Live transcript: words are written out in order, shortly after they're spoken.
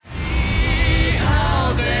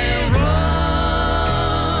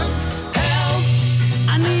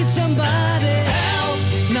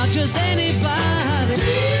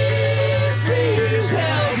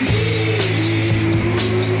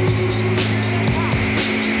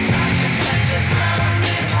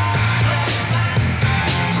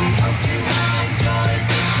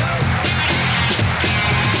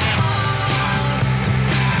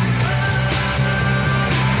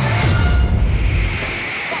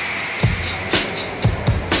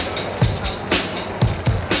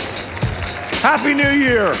Happy New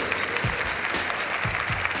Year.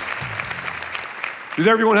 Did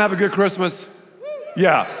everyone have a good Christmas?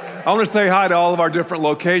 Yeah. I want to say hi to all of our different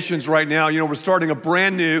locations right now. You know, we're starting a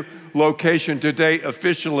brand new location today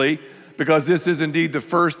officially because this is indeed the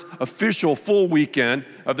first official full weekend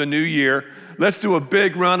of the new year. Let's do a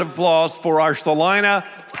big round of applause for our Salina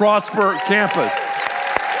Prosper campus.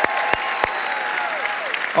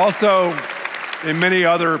 Also, in many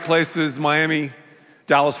other places, Miami,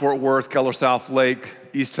 Dallas, Fort Worth, Keller, South Lake,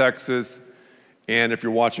 East Texas, and if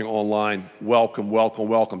you're watching online, welcome, welcome,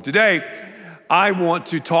 welcome. Today, I want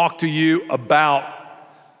to talk to you about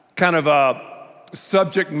kind of a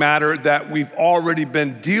subject matter that we've already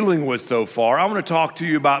been dealing with so far. I want to talk to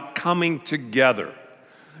you about coming together.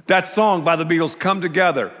 That song by the Beatles, Come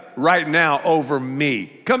Together Right Now Over Me.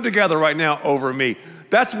 Come together right now over me.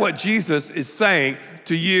 That's what Jesus is saying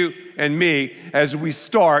to you and me as we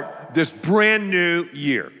start this brand new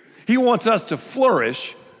year. He wants us to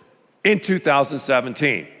flourish in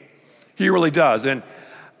 2017. He really does. And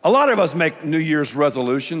a lot of us make New Year's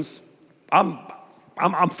resolutions. I'm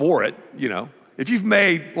for it, you know. If you've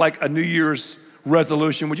made like a New Year's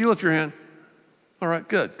resolution, would you lift your hand? All right,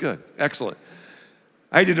 good, excellent.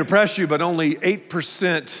 I hate to depress you, but only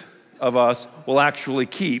 8% of us will actually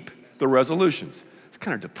keep the resolutions. It's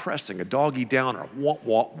kind of depressing, a doggy downer, wah,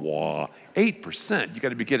 wah, wah. 8%, you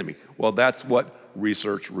gotta be kidding me. Well, that's what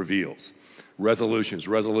research reveals.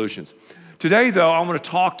 Resolutions. Today, though, I want to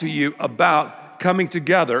talk to you about coming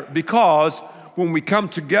together because when we come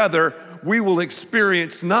together, we will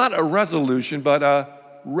experience not a resolution, but a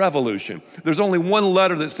revolution. There's only one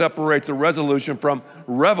letter that separates a resolution from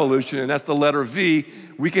revolution, and that's the letter V.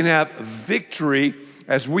 We can have victory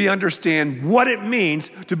as we understand what it means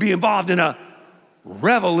to be involved in a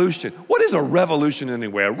revolution. What is a revolution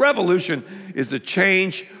anyway? A revolution is a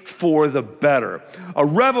change for the better. A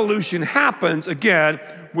revolution happens, again,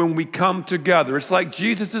 when we come together. It's like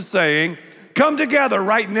Jesus is saying, come together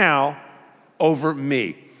right now over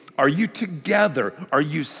me. Are you together? Are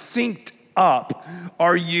you synced up?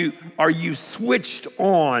 Are you switched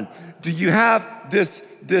on? Do you have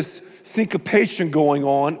this syncopation going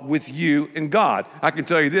on with you and God? I can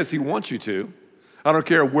tell you this, He wants you to. I don't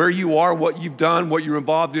care where you are, what you've done, what you're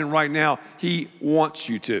involved in right now, He wants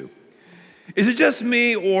you to. Is it just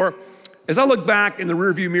me, or as I look back in the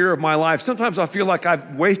rearview mirror of my life, sometimes I feel like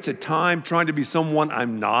I've wasted time trying to be someone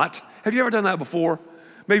I'm not? Have you ever done that before?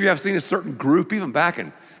 Maybe I've seen a certain group, even back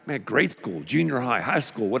in grade school, junior high, high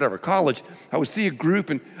school, whatever, college. I would see a group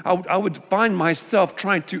and I would find myself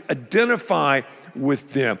trying to identify with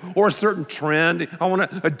them, or a certain trend. I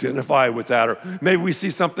want to identify with that. Or maybe we see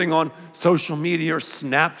something on social media or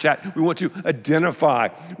Snapchat. We want to identify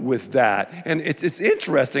with that. And it's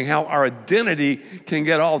interesting how our identity can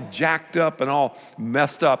get all jacked up and all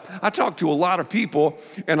messed up. I talk to a lot of people,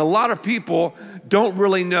 and a lot of people don't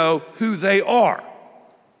really know who they are.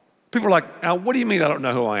 People are like, now, what do you mean I don't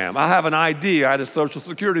know who I am? I have an ID, I had a social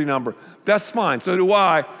security number. That's fine, so do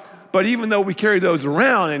I. But even though we carry those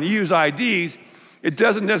around and use IDs, it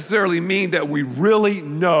doesn't necessarily mean that we really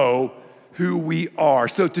know who we are.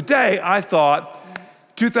 So today, I thought,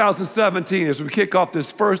 2017, as we kick off this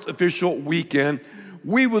first official weekend,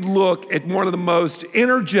 we would look at one of the most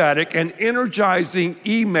energetic and energizing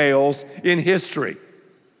emails in history,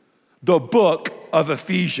 the book of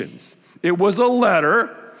Ephesians. It was a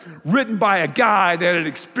letter written by a guy that had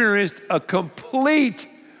experienced a complete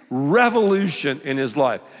revolution in his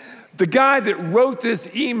life. The guy that wrote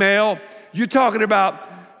this email, you're talking about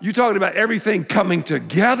everything coming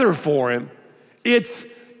together for him. It's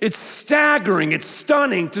staggering, it's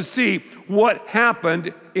stunning to see what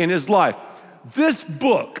happened in his life. This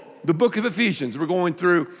book, the book of Ephesians, we're going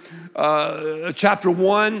through chapter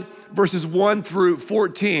 1, verses 1 through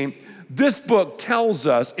 14. This book tells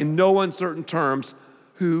us in no uncertain terms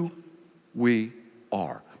who we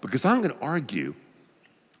are. Because I'm going to argue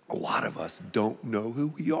a lot of us don't know who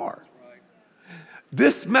we are.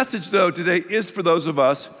 This message, though, today is for those of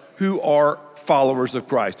us who are followers of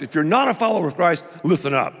Christ. If you're not a follower of Christ,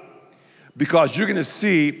 listen up. Because you're going to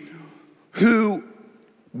see who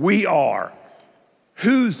we are,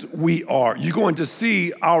 whose we are. You're going to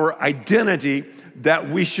see our identity that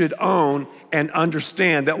we should own and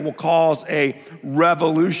understand that will cause a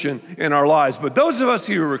revolution in our lives. But those of us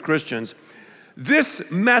who are Christians,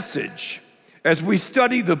 this message, as we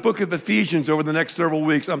study the book of Ephesians over the next several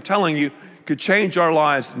weeks, I'm telling you, could change our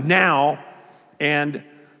lives now and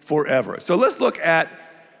forever. So let's look at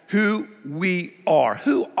who we are.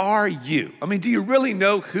 Who are you? I mean, do you really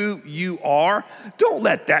know who you are? Don't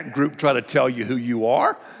let that group try to tell you who you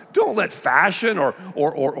are. Don't let fashion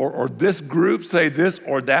or this group say this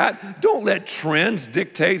or that. Don't let trends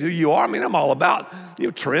dictate who you are. I mean, I'm all about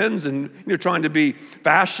trends and trying to be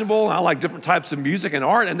fashionable. I like different types of music and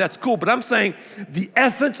art, and that's cool. But I'm saying the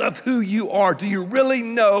essence of who you are. Do you really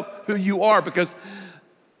know who you are? Because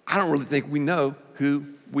I don't really think we know who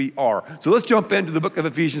we are. So let's jump into the book of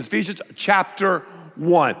Ephesians chapter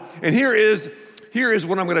 1. And here is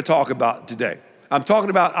what I'm going to talk about today. I'm talking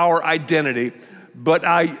about our identity, but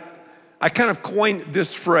I kind of coined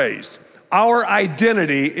this phrase. Our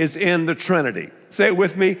identity is in the Trinity. Say it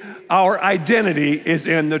with me. Our identity is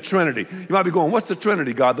in the Trinity. You might be going, what's the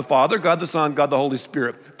Trinity? God the Father, God the Son, God the Holy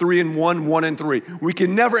Spirit. 3 in 1, 1 in 3. We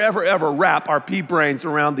can never, ever, ever wrap our pea brains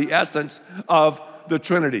around the essence of the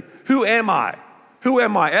Trinity. Who am I? Who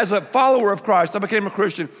am I? As a follower of Christ, I became a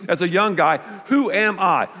Christian as a young guy. Who am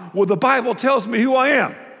I? Well, the Bible tells me who I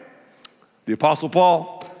am. The Apostle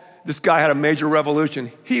Paul, this guy had a major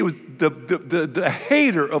revolution. He was the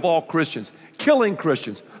hater of all Christians, killing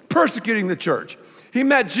Christians, persecuting the church. He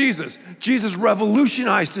met Jesus. Jesus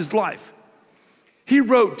revolutionized his life. He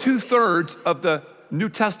wrote 2/3 of the New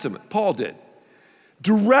Testament, Paul did,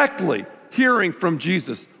 directly hearing from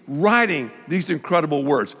Jesus, writing these incredible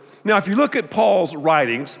words. Now, if you look at Paul's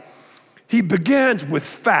writings, he begins with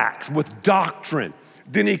facts, with doctrine.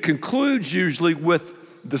 Then he concludes usually with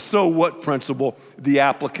the so what principle, the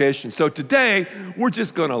application. So today, we're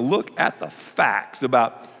just gonna look at the facts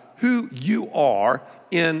about who you are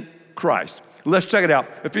in Christ. Let's check it out.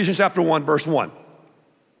 Ephesians chapter 1, verse 1.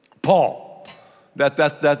 Paul,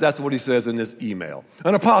 that's what he says in this email.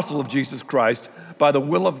 An apostle of Jesus Christ by the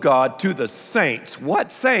will of God to the saints.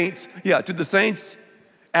 What saints? Yeah, to the saints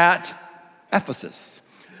at Ephesus.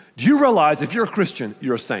 Do you realize if you're a Christian,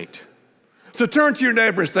 you're a saint? So turn to your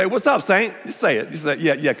neighbor and say, what's up, saint? Just say it. Just say,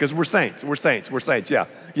 yeah, because we're saints. We're saints. We're saints. Yeah.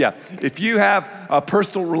 If you have a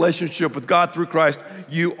personal relationship with God through Christ,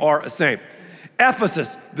 you are a saint.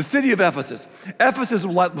 Ephesus, the city of Ephesus. Ephesus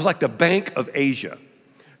was like the Bank of Asia.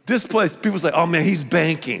 This place, people say, oh man, he's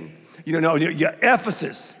banking.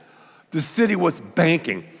 Ephesus, the city was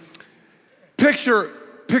banking. Picture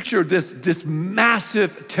this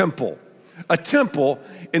massive temple. A temple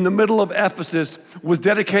in the middle of Ephesus was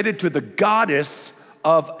dedicated to the goddess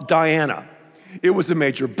of Diana. It was a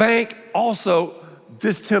major bank. Also,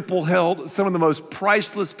 this temple held some of the most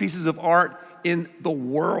priceless pieces of art in the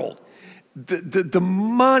world. The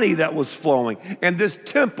money that was flowing, and this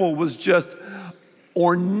temple was just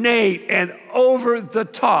ornate and over the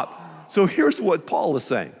top. So here's what Paul is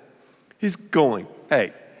saying. He's going,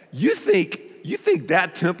 hey, you think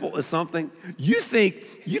that temple is something? You think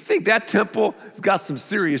that temple has got some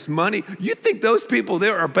serious money? You think those people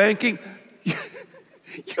there are banking?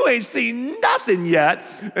 You ain't seen nothing yet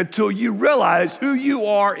until you realize who you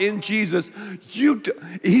are in Jesus.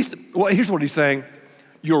 Here's what he's saying.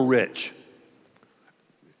 You're rich.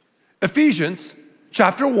 Ephesians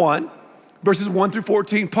chapter 1, verses 1 through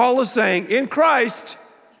 14, Paul is saying, in Christ,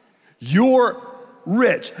 you're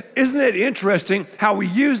rich. Isn't it interesting how we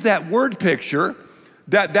use that word picture,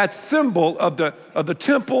 that symbol of the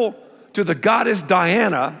temple to the goddess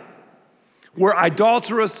Diana, where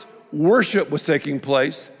idolatrous worship was taking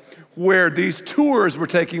place, where these tours were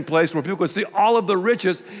taking place, where people could see all of the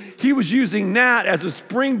riches. He was using that as a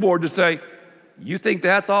springboard to say, you think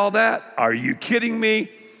that's all that? Are you kidding me?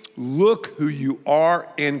 Look who you are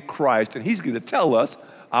in Christ. And he's going to tell us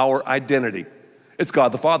our identity. It's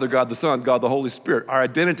God the Father, God the Son, God the Holy Spirit. Our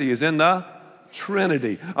identity is in the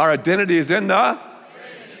Trinity. Our identity is in the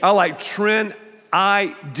Trinity. I like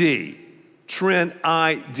Trin-ID.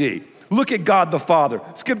 Trin-ID. Look at God the Father.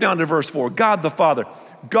 Skip down to verse 4. God the Father.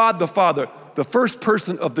 God the Father, the first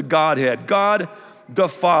person of the Godhead. God the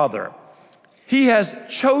Father. He has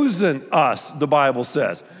chosen us, the Bible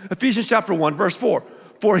says. Ephesians chapter 1, verse 4.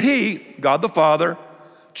 For he, God the Father,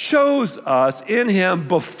 chose us in him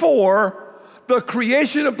before the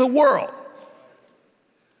creation of the world.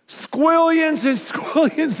 Squillions and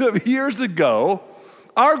squillions of years ago,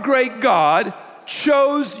 our great God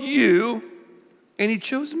chose you and he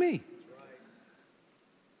chose me.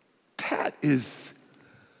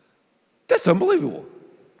 That's unbelievable.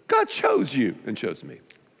 God chose you and chose me.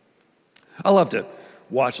 I love to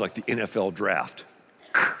watch like the NFL draft.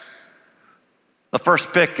 The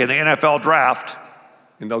first pick in the NFL draft,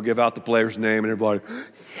 and they'll give out the player's name and everybody,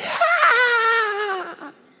 yeah!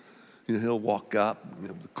 He'll walk up,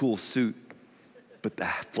 the cool suit, put the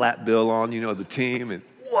flat bill on, the team, and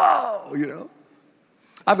whoa,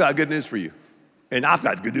 I've got good news for you, and I've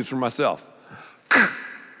got good news for myself.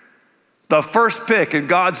 The first pick in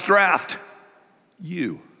God's draft,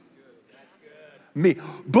 you. Me.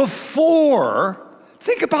 Before,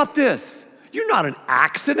 think about this. You're not an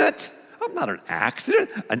accident. I'm not an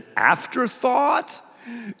accident, an afterthought,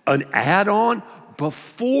 an add-on.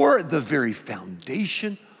 Before the very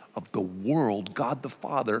foundation of the world, God the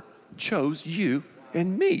Father chose you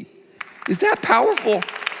and me. Is that powerful?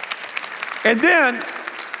 And then,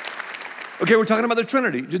 okay, we're talking about the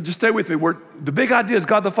Trinity. Just stay with me. The big idea is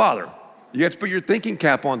God the Father. You have to put your thinking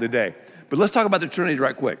cap on today. But let's talk about the Trinity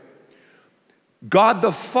right quick. God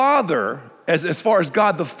the Father, as far as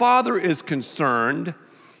God the Father is concerned,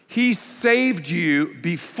 he saved you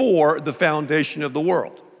before the foundation of the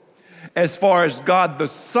world. As far as God the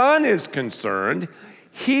Son is concerned,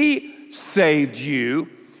 he saved you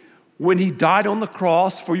when he died on the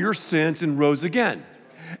cross for your sins and rose again.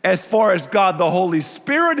 As far as God the Holy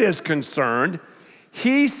Spirit is concerned,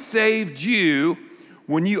 he saved you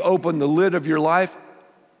when you opened the lid of your life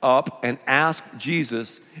up and asked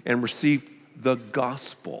Jesus and received the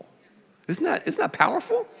gospel. Isn't that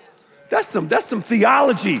powerful? That's some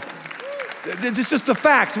theology. It's just the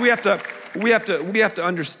facts. We have to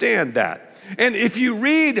understand that. And if you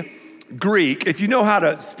read Greek, if you know how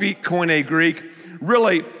to speak Koine Greek,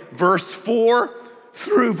 really verse 4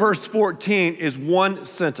 through verse 14 is one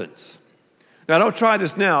sentence. Now don't try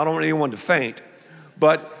this now. I don't want anyone to faint.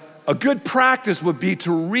 But a good practice would be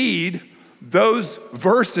to read those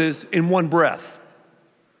verses in one breath.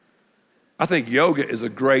 I think yoga is a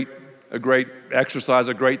great exercise,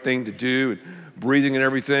 a great thing to do, and breathing and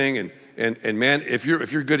everything. And man, if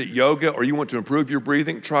you're good at yoga or you want to improve your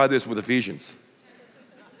breathing, try this with Ephesians.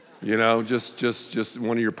 You know, just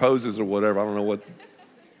one of your poses or whatever. I don't know what,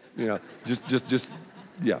 you know,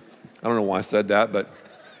 yeah. I don't know why I said that, but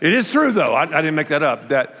it is true though. I didn't make that up.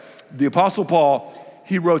 That the Apostle Paul,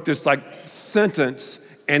 he wrote this like sentence,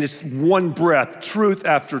 and it's one breath, truth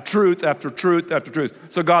after truth after truth after truth.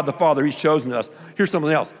 So God the Father, he's chosen us. Here's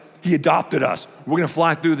something else. He adopted us. We're going to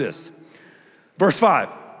fly through this. Verse 5,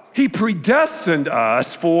 he predestined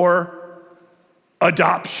us for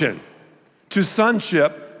adoption to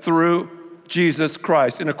sonship through Jesus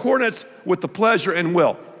Christ in accordance with the pleasure and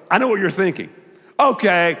will. I know what you're thinking.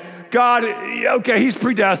 Okay, God, okay, he's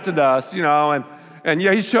predestined us, you know, and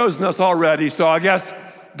yeah, he's chosen us already. So I guess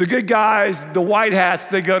the good guys, the white hats,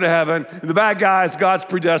 they go to heaven. The bad guys, God's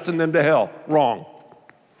predestined them to hell. Wrong.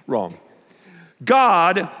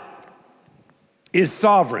 God is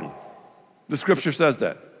sovereign. The scripture says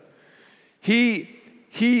that. He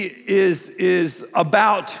is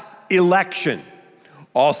about election.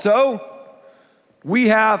 Also, we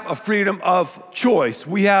have a freedom of choice.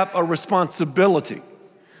 We have a responsibility.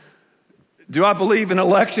 Do I believe in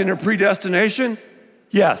election and predestination?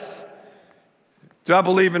 Yes. Do I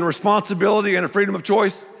believe in responsibility and a freedom of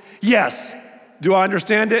choice? Yes. Do I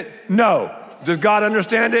understand it? No. Does God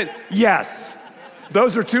understand it? Yes.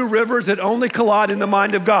 Those are two rivers that only collide in the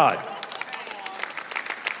mind of God.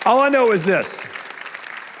 All I know is this.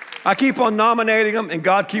 I keep on nominating them and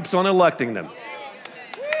God keeps on electing them.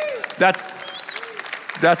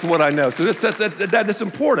 That's what I know. So that's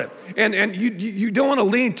important. And you don't want to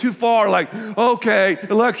lean too far like, okay,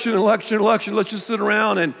 election. Let's just sit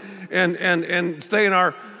around and stay in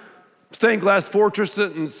our stained glass fortress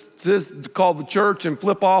called the church and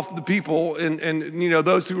flip off the people. And you know,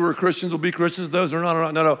 those who are Christians will be Christians. Those who are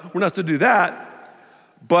not. No, we're not to do that.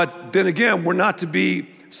 But then again, we're not to be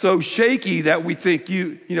so shaky that we think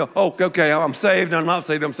okay, I'm saved, I'm not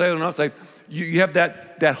saved, I'm saved, I'm not saved. You have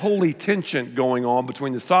that holy tension going on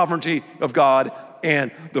between the sovereignty of God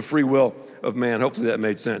and the free will of man. Hopefully that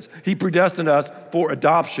made sense. He predestined us for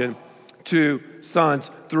adoption to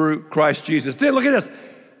sons through Christ Jesus. Then look at this.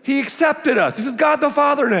 He accepted us. This is God the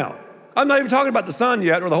Father now. I'm not even talking about the Son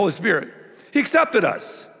yet or the Holy Spirit. He accepted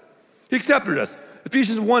us.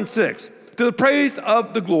 Ephesians 1:6. To the praise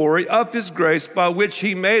of the glory of his grace by which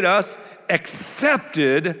he made us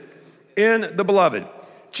accepted in the beloved.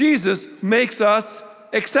 Jesus makes us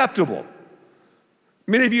acceptable.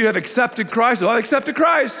 Many of you have accepted Christ. I accepted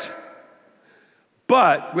Christ.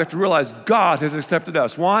 But we have to realize God has accepted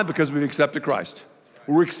us. Why? Because we've accepted Christ.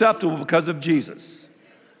 We're acceptable because of Jesus.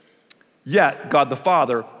 Yet God the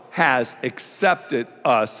Father has accepted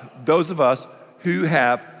us, those of us who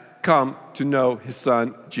have come to know his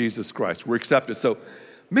son, Jesus Christ. We're accepted. So,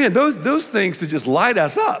 man, those things should just light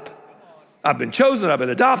us up. I've been chosen, I've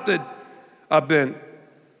been adopted, I've been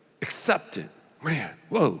accepted. Man,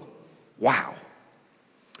 whoa, wow.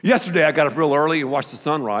 Yesterday, I got up real early and watched the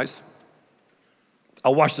sunrise. I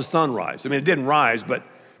watched the sunrise. I mean, it didn't rise, but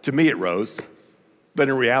to me it rose. But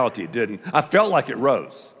in reality, it didn't. I felt like it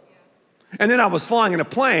rose. And then I was flying in a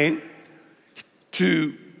plane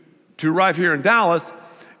to arrive here in Dallas,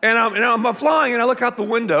 and I'm flying, and I look out the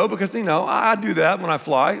window because, I do that when I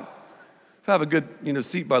fly. I have a good,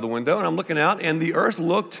 seat by the window, and I'm looking out, and the earth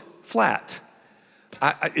looked flat.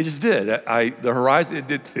 It just did. The horizon,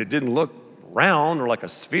 it didn't look round or like a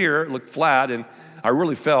sphere. It looked flat, and I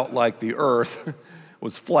really felt like the earth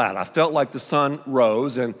was flat. I felt like the sun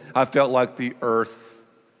rose, and I felt like the earth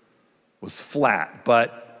was flat.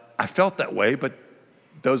 But I felt that way, but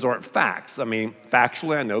those aren't facts.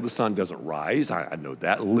 Factually, I know the sun doesn't rise. I know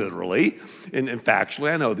that literally. And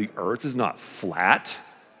factually, I know the earth is not flat.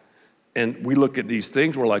 And we look at these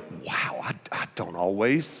things, we're like, wow, I don't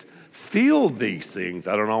always feel these things.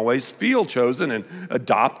 I don't always feel chosen and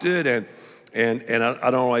adopted, and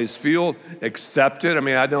I don't always feel accepted.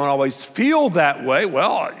 I don't always feel that way.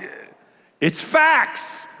 Well, it's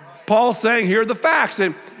facts. Paul's saying, here are the facts.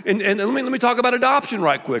 And let me talk about adoption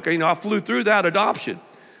right quick. I flew through that adoption.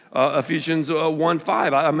 Ephesians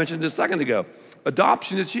 1:5, I mentioned this a second ago.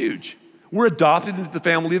 Adoption is huge. We're adopted into the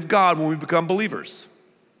family of God when we become believers.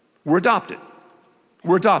 We're adopted.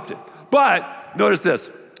 We're adopted. But notice this.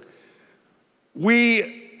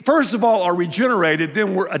 We, first of all, are regenerated,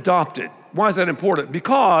 then we're adopted. Why is that important?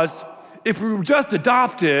 Because if we were just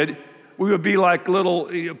adopted, we would be like little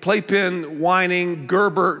playpen whining,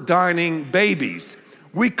 Gerber dining babies.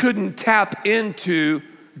 We couldn't tap into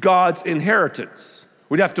God's inheritance.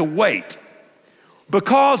 We'd have to wait.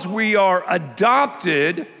 Because we are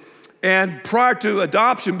adopted, and prior to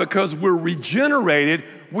adoption, because we're regenerated,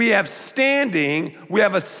 we have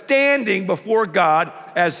a standing before God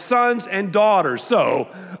as sons and daughters. So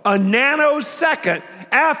a nanosecond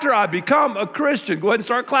after I become a Christian, go ahead and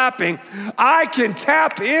start clapping, I can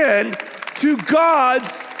tap in to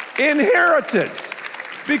God's inheritance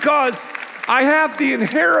because I have the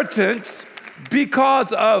inheritance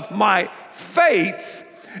because of my faith,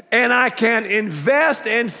 and I can invest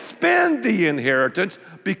and spend the inheritance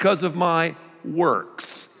because of my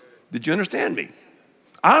works. Did you understand me?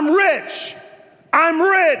 I'm rich.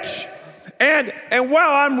 And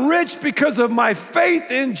while I'm rich because of my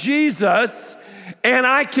faith in Jesus, and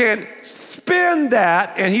I can spend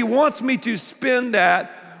that, and he wants me to spend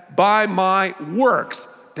that by my works.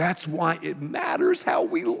 That's why it matters how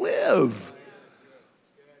we live.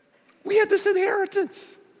 We have this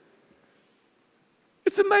inheritance.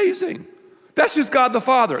 It's amazing. That's just God the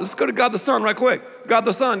Father. Let's go to God the Son right quick. God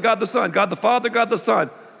the Son, God the Son, God the Father, God the Son.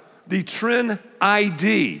 The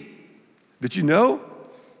Trin-ID. Did you know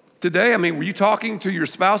today? Were you talking to your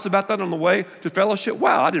spouse about that on the way to fellowship?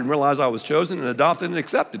 Wow, I didn't realize I was chosen and adopted and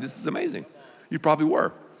accepted. This is amazing. You probably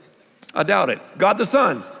were. I doubt it. God the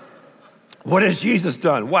Son. What has Jesus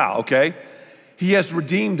done? Wow, okay. He has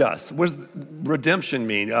redeemed us. What does redemption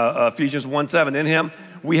mean? Ephesians 1:7. In him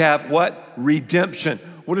we have what? Redemption.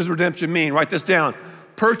 What does redemption mean? Write this down.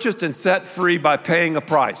 Purchased and set free by paying a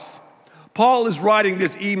price. Paul is writing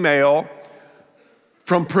this email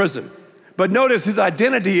from prison. But notice his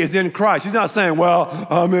identity is in Christ. He's not saying, well,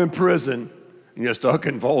 I'm in prison. And you're stuck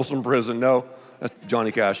in Folsom Prison. No, that's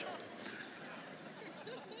Johnny Cash.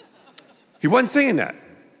 He wasn't saying that.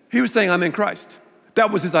 He was saying, I'm in Christ. That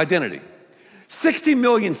was his identity. 60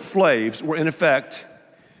 million slaves were in effect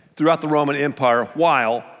throughout the Roman Empire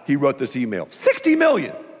while he wrote this email. 60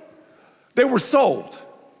 million. They were sold,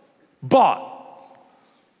 bought,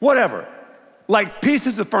 whatever, like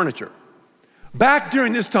pieces of furniture. Back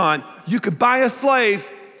during this time, you could buy a slave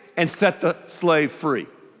and set the slave free.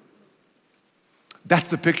 That's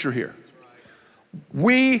the picture here.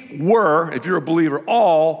 We were, if you're a believer,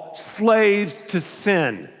 all slaves to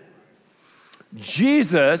sin.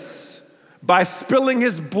 Jesus, by spilling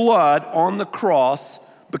his blood on the cross,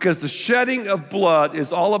 because the shedding of blood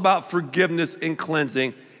is all about forgiveness and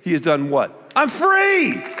cleansing, he has done what? I'm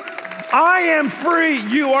free. I am free.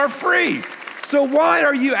 You are free. So why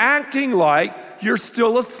are you acting like you're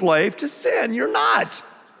still a slave to sin? You're not.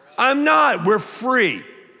 I'm not. We're free.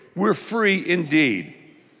 We're free indeed.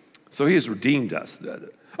 So he has redeemed us.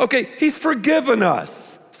 Okay, he's forgiven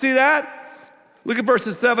us. See that? Look at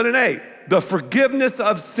verses 7 and 8. The forgiveness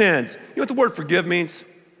of sins. You know what the word forgive means?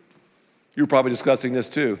 You were probably discussing this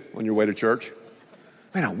too on your way to church.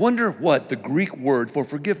 Man, I wonder what the Greek word for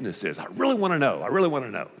forgiveness is. I really want to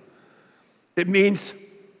know. It means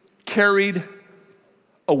carried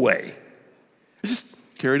away. Just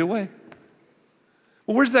carried away.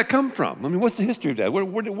 Well, where does that come from? What's the history of that?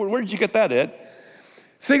 Where did you get that, Ed?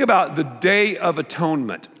 Think about the Day of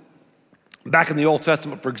Atonement. Back in the Old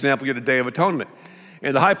Testament, for example, you had a Day of Atonement.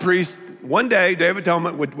 And the high priest, one day, Day of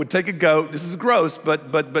Atonement, would take a goat. This is gross,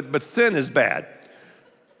 but sin is bad.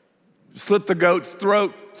 Slit the goat's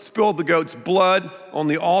throat, spilled the goat's blood on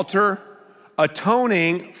the altar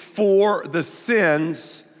atoning for the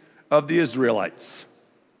sins of the Israelites.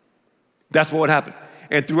 That's what would happen.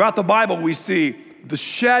 And throughout the Bible, we see the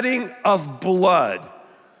shedding of blood.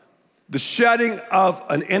 The shedding of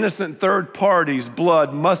an innocent third party's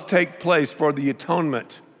blood must take place for the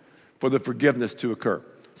atonement, for the forgiveness to occur.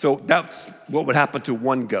 So that's what would happen to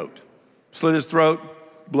one goat. Slit his throat,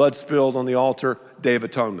 blood spilled on the altar, Day of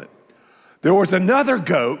Atonement. There was another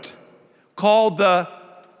goat called the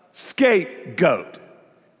scapegoat.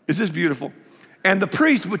 Is this beautiful? And the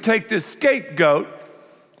priest would take this scapegoat,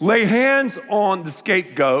 lay hands on the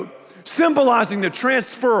scapegoat, symbolizing the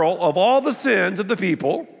transferal of all the sins of the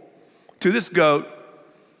people to this goat,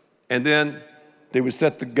 and then they would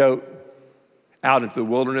set the goat out into the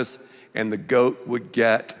wilderness, and the goat would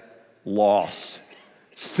get lost.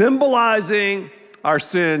 Symbolizing our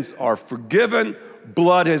sins are forgiven,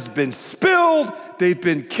 blood has been spilled, they've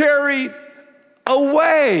been carried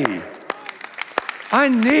away.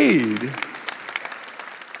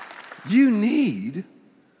 You need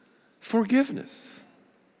forgiveness.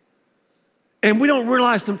 And we don't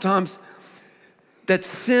realize sometimes that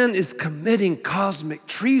sin is committing cosmic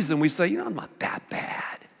treason. We say, I'm not that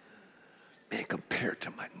bad. Man, compared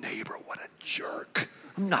to my neighbor, what a jerk.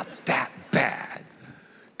 I'm not that bad.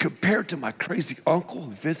 Compared to my crazy uncle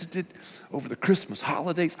who visited over the Christmas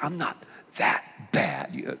holidays, I'm not that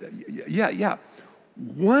bad. Yeah.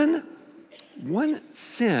 One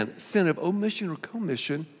sin of omission or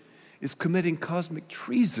commission, is committing cosmic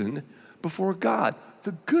treason before God.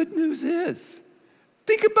 The good news is,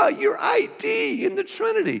 think about your ID in the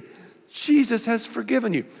Trinity. Jesus has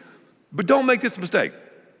forgiven you. But don't make this mistake.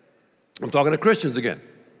 I'm talking to Christians again.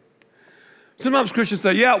 Sometimes Christians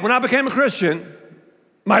say, when I became a Christian,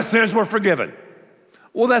 my sins were forgiven.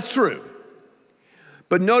 Well, that's true.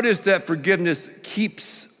 But notice that forgiveness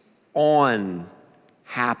keeps on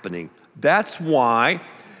happening. That's why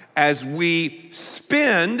as we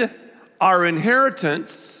spend our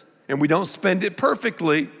inheritance, and we don't spend it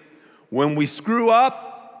perfectly, when we screw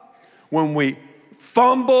up, when we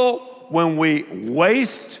fumble, when we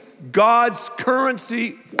waste God's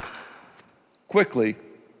currency, quickly,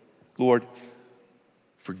 Lord,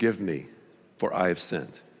 forgive me, for I have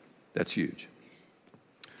sinned. That's huge.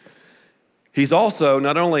 He's also,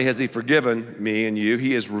 not only has he forgiven me and you,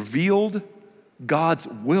 he has revealed God's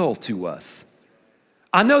will to us.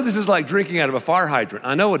 I know this is like drinking out of a fire hydrant.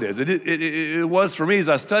 I know it is. It was for me as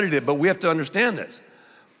I studied it, but we have to understand this.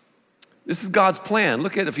 This is God's plan.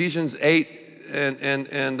 Look at Ephesians 8, let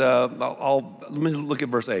me look at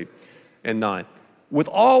verse 8 and 9. With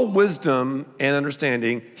all wisdom and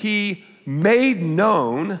understanding, he made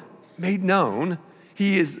known,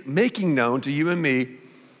 he is making known to you and me,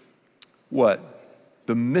 what?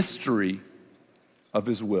 The mystery of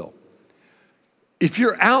his will. If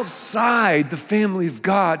you're outside the family of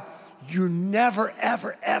God, you're never,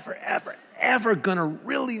 ever gonna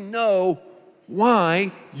really know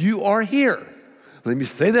why you are here. Let me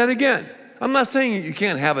say that again. I'm not saying you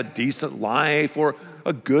can't have a decent life or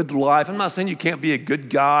a good life. I'm not saying you can't be a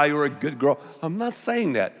good guy or a good girl. I'm not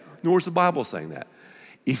saying that, nor is the Bible saying that.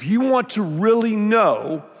 If you want to really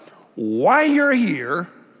know why you're here,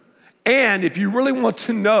 and if you really want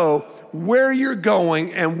to know where you're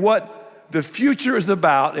going and what the future is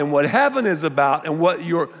about and what heaven is about and what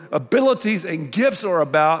your abilities and gifts are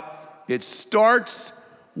about, it starts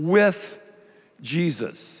with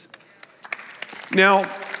Jesus. Now,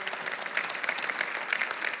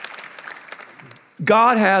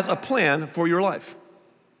 God has a plan for your life.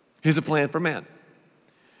 He has a plan for man.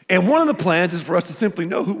 And one of the plans is for us to simply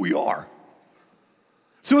know who we are.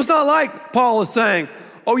 So it's not like Paul is saying,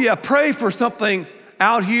 pray for something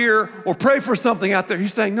out here or pray for something out there.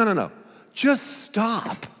 He's saying, no. Just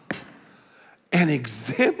stop and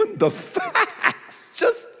examine the facts.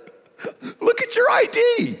 Just look at your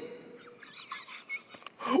ID.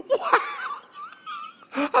 Wow.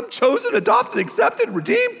 I'm chosen, adopted, accepted,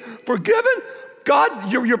 redeemed, forgiven.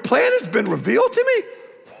 God, your plan has been revealed to me.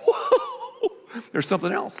 Whoa. There's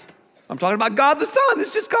something else. I'm talking about God the Son.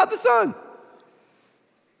 It's just God the Son.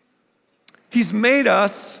 He's made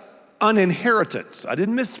us an inheritance. I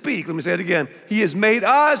didn't misspeak. Let me say it again. He has made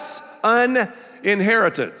us an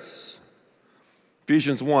inheritance.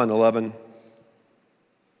 Ephesians 1:11.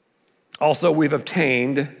 Also, we've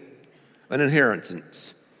obtained an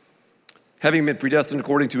inheritance, having been predestined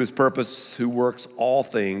according to his purpose, who works all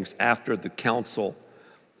things after the counsel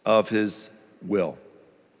of his will.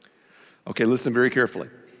 Okay, listen very carefully.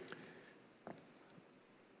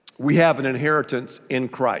 We have an inheritance in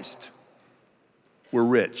Christ. We're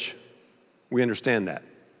rich. We understand that.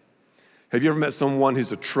 Have you ever met someone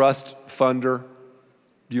who's a trust funder?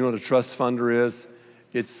 Do you know what a trust funder is?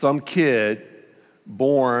 It's some kid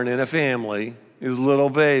born in a family, he's a little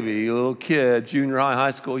baby, a little kid, junior high,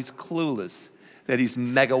 high school, he's clueless that he's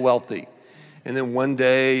mega wealthy. And then one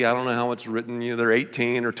day, I don't know how it's written, they're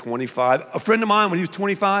 18 or 25. A friend of mine, when he was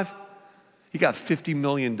 25, he got $50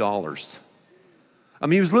 million. I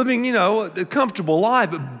mean, he was living, a comfortable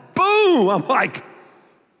life, but boom, I'm like,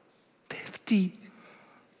 $50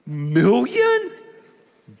 million?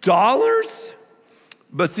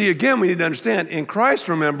 But see, again, we need to understand, in Christ,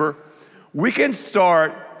 remember, we can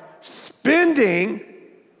start spending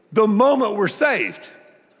the moment we're saved.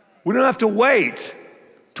 We don't have to wait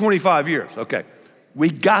 25 years. Okay, we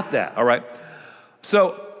got that, all right?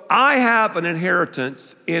 So I have an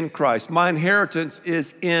inheritance in Christ. My inheritance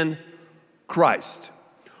is in Christ.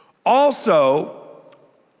 Also,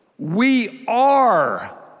 we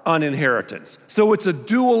are an inheritance. So it's a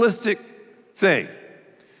dualistic thing.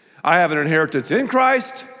 I have an inheritance in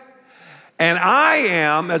Christ, and I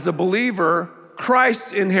am, as a believer,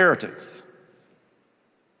 Christ's inheritance.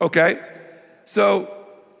 Okay? So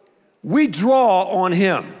we draw on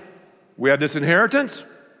him. We have this inheritance.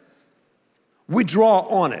 We draw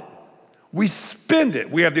on it. We spend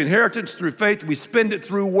it. We have the inheritance through faith. We spend it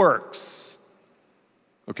through works.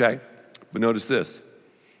 Okay? But notice this.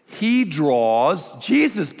 He draws,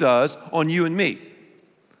 Jesus does, on you and me.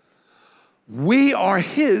 We are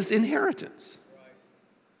his inheritance.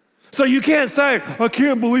 So you can't say, I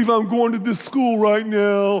can't believe I'm going to this school right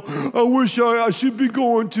now. I wish I should be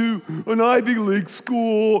going to an Ivy League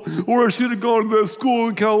school, or I should have gone to that school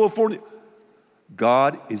in California.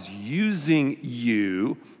 God is using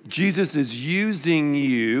you. Jesus is using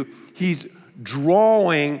you. He's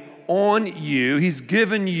drawing on you. He's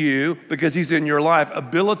given you, because he's in your life,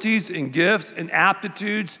 abilities and gifts and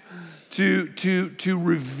aptitudes to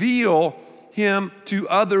reveal him to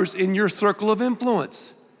others in your circle of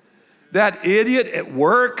influence. That idiot at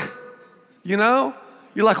work, you're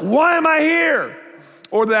like, why am I here?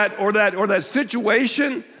 Or that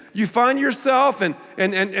situation you find yourself and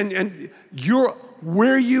you're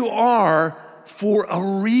where you are for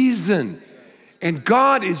a reason. And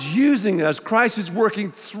God is using us. Christ is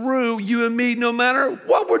working through you and me no matter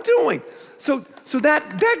what we're doing. So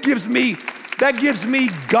that gives me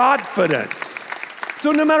Godfidence.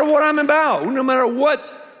 So no matter what I'm about, no matter what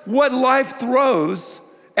life throws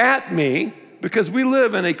at me, because we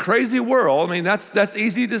live in a crazy world, I mean, that's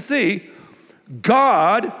easy to see.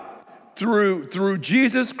 God, through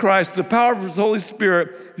Jesus Christ, the power of his Holy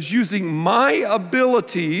Spirit, is using my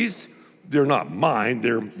abilities. They're not mine,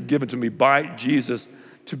 they're given to me by Jesus,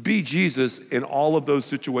 to be Jesus in all of those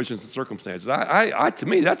situations and circumstances. To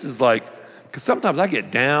me, that's just like, because sometimes I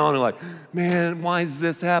get down and like, man, why is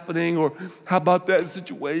this happening? Or how about that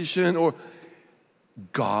situation? Or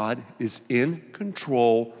God is in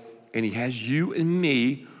control, and he has you and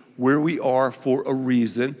me where we are for a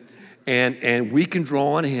reason, and we can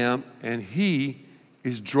draw on him, and he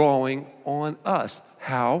is drawing on us.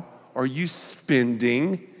 How are you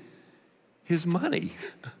spending his money?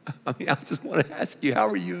 I mean, I just want to ask you, how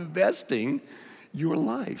are you investing your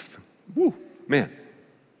life? Woo, man.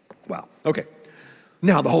 Wow. Okay.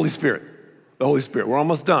 Now, the Holy Spirit. The Holy Spirit. We're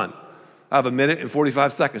almost done. I have 1 minute and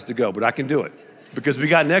 45 seconds to go, but I can do it because we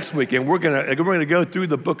got next week, and we're gonna go through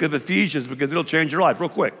the book of Ephesians because it'll change your life real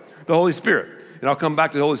quick. The Holy Spirit. And I'll come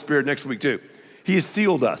back to the Holy Spirit next week too. He has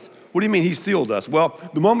sealed us. What do you mean he sealed us? Well,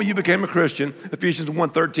 the moment you became a Christian, Ephesians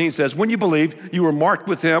 1:13 says, when you believed, you were marked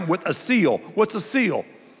with him with a seal. What's a seal?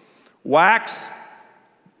 Wax,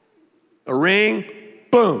 a ring,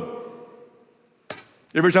 boom.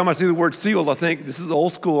 Every time I see the word sealed, I think, this is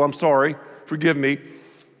old school, I'm sorry, forgive me.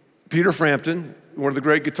 Peter Frampton, one of the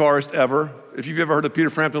great guitarists ever. If you've ever heard of Peter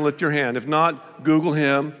Frampton, lift your hand. If not, Google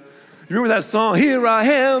him. You remember that song, Here I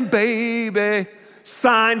Am, Baby,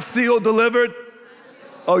 signed, sealed, delivered?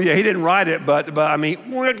 Oh yeah, he didn't write it, but I mean,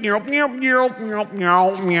 remember he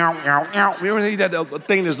had that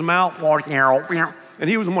thing in his mouth? And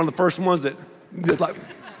he was one of the first ones that did like,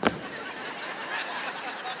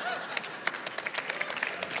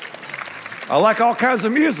 I like all kinds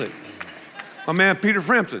of music. My man, Peter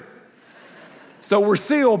Frampton. So we're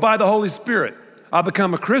sealed by the Holy Spirit. I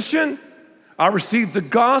become a Christian. I receive the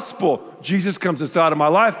gospel. Jesus comes inside of my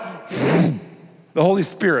life. The Holy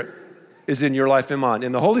Spirit is in your life and mine.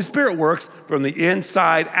 And the Holy Spirit works from the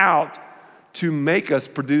inside out to make us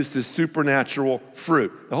produce this supernatural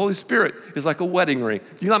fruit. The Holy Spirit is like a wedding ring.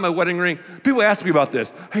 You know my wedding ring? People ask me about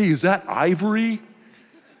this. Hey, is that ivory?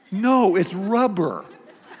 No, it's rubber.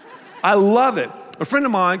 I love it. a friend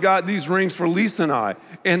of mine got these rings for Lisa and I.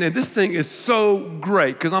 And this thing is so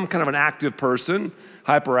great because I'm kind of an active person,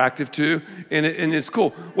 hyperactive too, and it's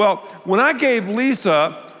cool. Well, when I gave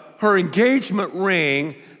Lisa her engagement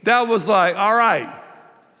ring, that was like, all right,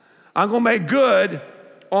 I'm gonna make good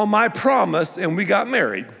on my promise, and we got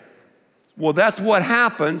married. Well, that's what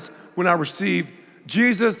happens when I receive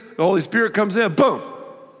Jesus, the Holy Spirit comes in, boom.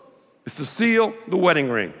 It's the seal, the wedding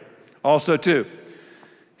ring. Also too,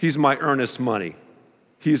 he's my earnest money.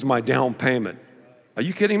 He's my down payment. Are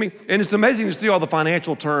you kidding me? And it's amazing to see all the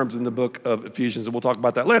financial terms in the book of Ephesians, and we'll talk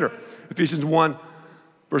about that later. Ephesians 1,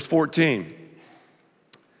 verse 14.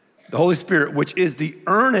 The Holy Spirit, which is the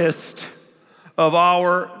earnest of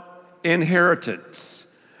our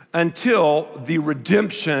inheritance until the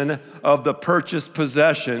redemption of the purchased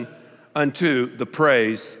possession unto the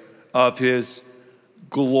praise of his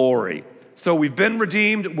glory. So we've been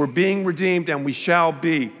redeemed, we're being redeemed, and we shall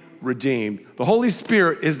be redeemed. The Holy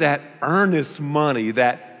Spirit is that earnest money,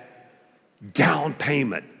 that down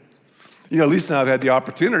payment. You know, Lisa and I have had the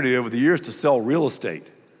opportunity over the years to sell real estate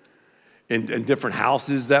in different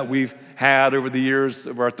houses that we've had over the years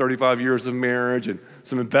of our 35 years of marriage, and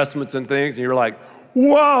some investments and things, and you're like,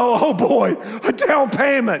 whoa, oh boy, a down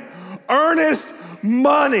payment, earnest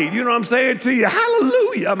money. You know what I'm saying to you?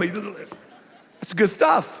 Hallelujah. I mean, that's good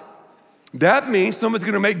stuff. That means someone's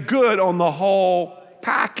gonna make good on the whole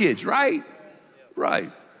package, right? Right.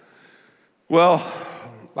 Well,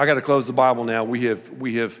 I gotta close the Bible now. We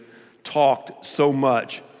have talked so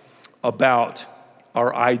much about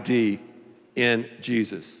our ID in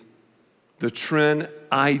Jesus. The Trin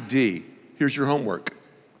ID. Here's your homework.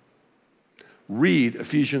 Read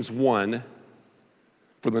Ephesians 1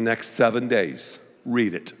 for the next 7 days.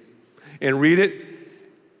 Read it. And read it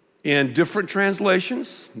in different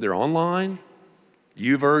translations. They're online,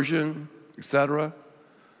 YouVersion, etc.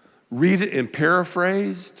 Read it in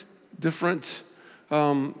paraphrased, different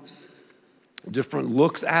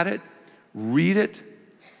looks at it. Read it,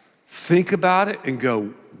 think about it, and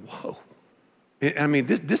go, whoa. I mean,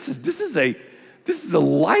 this is a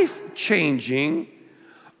life-changing,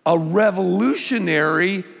 a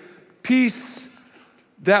revolutionary piece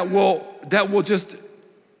that will just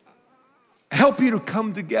help you to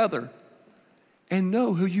come together and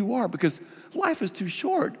know who you are, because life is too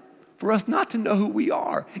short for us not to know who we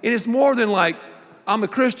are. And it's more than like, I'm a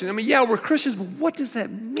Christian. I mean, yeah, we're Christians, but what does that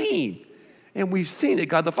mean? And we've seen it,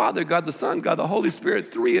 God the Father, God the Son, God the Holy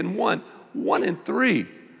Spirit, 3 in 1, 1 in 3.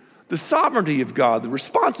 The sovereignty of God, the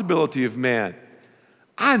responsibility of man.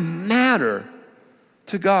 I matter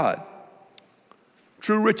to God.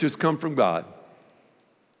 True riches come from God,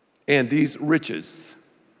 and these riches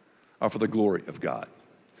are for the glory of God.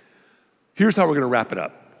 Here's how we're gonna wrap it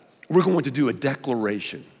up. We're going to do a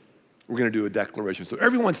declaration. We're gonna do a declaration. So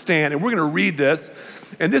everyone stand, and we're gonna read this.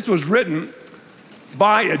 And this was written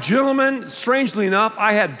by a gentleman, strangely enough,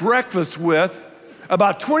 I had breakfast with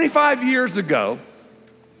about 25 years ago,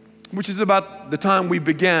 which is about the time we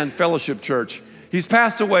began Fellowship Church. He's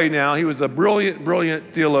passed away now. He was a brilliant,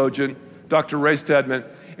 brilliant theologian, Dr. Ray Stedman,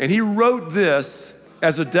 and he wrote this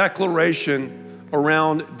as a declaration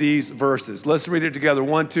around these verses. Let's read it together.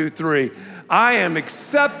 1, 2, 3. I am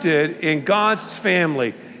accepted in God's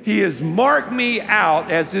family. He has marked me out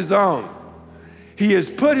as his own. He has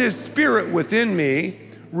put his spirit within me,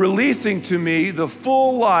 releasing to me the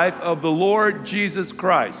full life of the Lord Jesus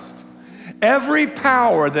Christ. Every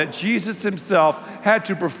power that Jesus himself had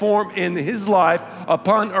to perform in his life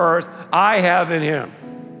upon earth, I have in him.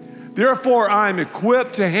 Therefore, I am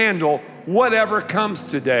equipped to handle whatever comes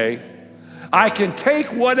today. I can take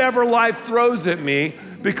whatever life throws at me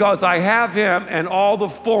because I have him and all the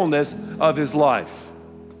fullness of his life.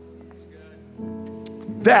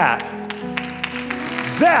 That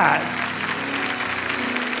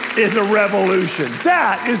is a revolution.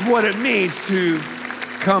 That is what it means to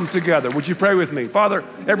come together. Would you pray with me? Father,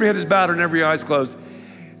 every head is bowed and every eye is closed.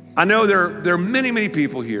 I know there are many, many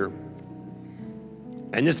people here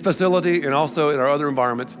in this facility and also in our other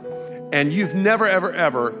environments, and you've never, ever,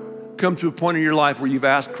 ever come to a point in your life where you've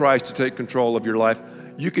asked Christ to take control of your life.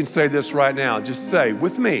 You can say this right now. Just say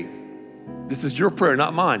with me, this is your prayer,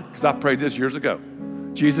 not mine, because I prayed this years ago.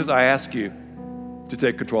 Jesus, I ask you to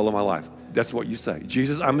take control of my life. That's what you say.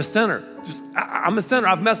 Jesus, I'm a sinner. I'm a sinner.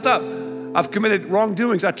 I've messed up. I've committed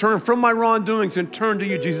wrongdoings. I turn from my wrongdoings and turn to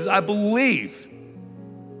you, Jesus. I believe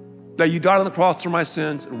that you died on the cross for my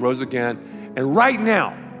sins and rose again. And right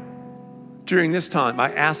now, during this time,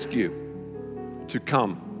 I ask you to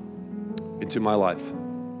come into my life.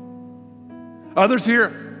 Others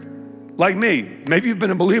here, like me, maybe you've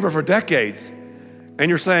been a believer for decades, and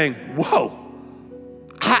you're saying, whoa,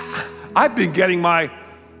 I've been getting my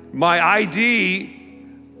ID,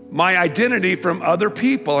 my identity from other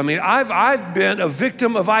people. I mean, I've been a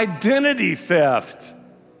victim of identity theft.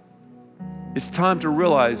 It's time to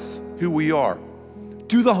realize who we are.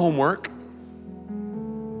 Do the homework.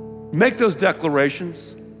 Make those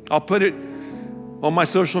declarations. I'll put it on my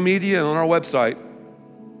social media and on our website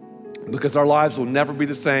because our lives will never be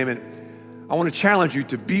the same. And I want to challenge you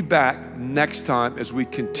to be back next time as we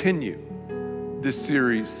continue this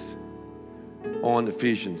series on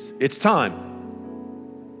Ephesians. It's time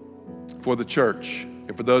for the church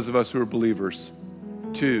and for those of us who are believers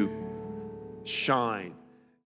to shine.